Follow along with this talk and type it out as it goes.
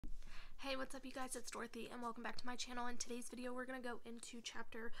Hey, what's up you guys, it's Dorothy and welcome back to my channel. In today's video we're going to go into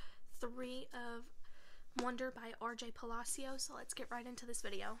chapter 3 of Wonder by RJ Palacio, so let's get right into this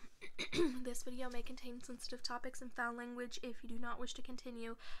video. This video may contain sensitive topics and foul language. If you do not wish to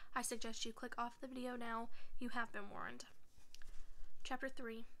continue, I suggest you click off the video now. You have been warned. Chapter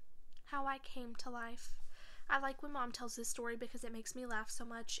 3. How I Came to Life. I like when Mom tells this story because it makes me laugh so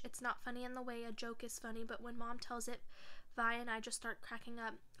much. It's not funny in the way a joke is funny, but when Mom tells it, Vi and I just start cracking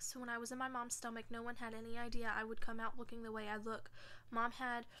up. So when I was in my mom's stomach, no one had any idea I would come out looking the way I look. Mom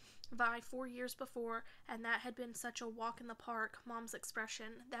had Vi 4 years before, and that had been such a walk in the park. Mom's expression.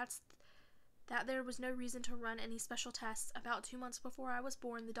 That there was no reason to run any special tests. About 2 months before I was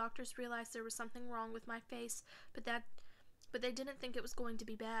born, the doctors realized there was something wrong with my face, but they didn't think it was going to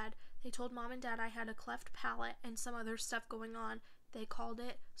be bad. They told Mom and Dad I had a cleft palate and some other stuff going on. They called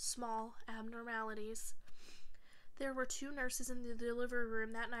it small abnormalities. There were 2 nurses in the delivery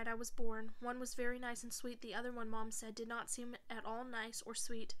room that night I was born. One was very nice and sweet. The other one, Mom said, did not seem at all nice or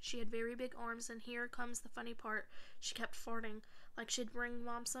sweet. She had very big arms, and here comes the funny part. She kept farting. Like she'd bring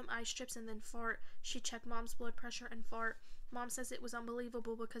Mom some ice chips and then fart. She'd check Mom's blood pressure and fart. Mom says it was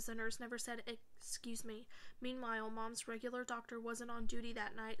unbelievable because the nurse never said, "Excuse me." Meanwhile, Mom's regular doctor wasn't on duty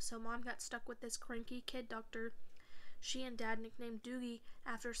that night, so Mom got stuck with this cranky kid doctor she and Dad nicknamed Doogie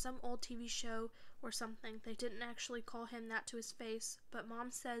after some old TV show or something. They didn't actually call him that to his face, but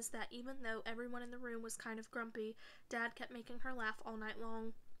Mom says that even though everyone in the room was kind of grumpy, Dad kept making her laugh all night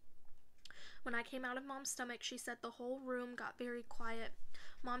long. When I came out of Mom's stomach, she said the whole room got very quiet.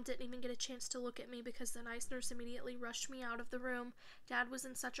 Mom didn't even get a chance to look at me because the nice nurse immediately rushed me out of the room. Dad was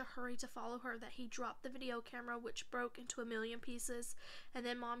in such a hurry to follow her that he dropped the video camera, which broke into a million pieces. And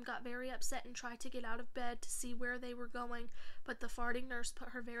then Mom got very upset and tried to get out of bed to see where they were going, but the farting nurse put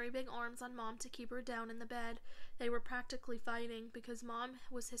her very big arms on Mom to keep her down in the bed. They were practically fighting because Mom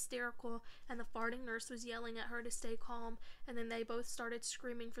was hysterical and the farting nurse was yelling at her to stay calm, and then they both started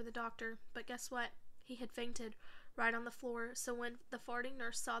screaming for the doctor. But guess what? He had fainted right on the floor. So when the farting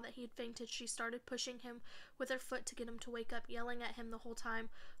nurse saw that he had fainted, she started pushing him with her foot to get him to wake up, yelling at him the whole time,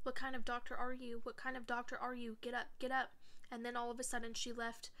 "What kind of doctor are you? What kind of doctor are you? Get up, get up." And then all of a sudden she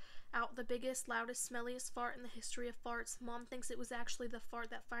left out the biggest, loudest, smelliest fart in the history of farts. Mom thinks it was actually the fart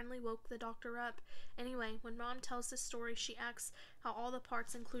that finally woke the doctor up. Anyway, when Mom tells this story, she acts out all the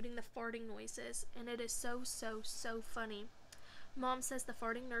parts, including the farting noises, and it is so funny. Mom says the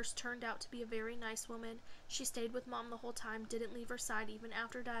farting nurse turned out to be a very nice woman. She stayed with Mom the whole time, didn't leave her side even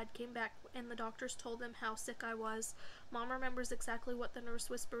after Dad came back and the doctors told them how sick I was. Mom remembers exactly what the nurse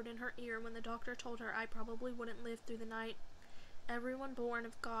whispered in her ear when the doctor told her I probably wouldn't live through the night. "Everyone born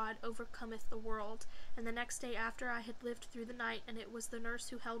of God overcometh the world." And the next day after I had lived through the night, and it was the nurse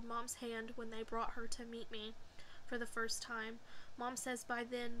who held Mom's hand when they brought her to meet me for the first time. Mom says by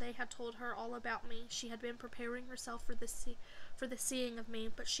then they had told her all about me. She had been preparing herself for the seeing of me,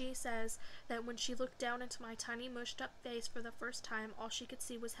 but she says that when she looked down into my tiny mushed up face for the first time, all she could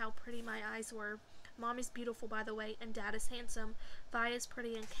see was how pretty my eyes were. Mom is beautiful, by the way, and Dad is handsome. Vi is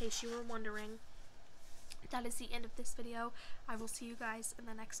pretty, in case you were wondering. That is the end of this video. I will see you guys in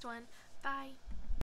the next one. Bye!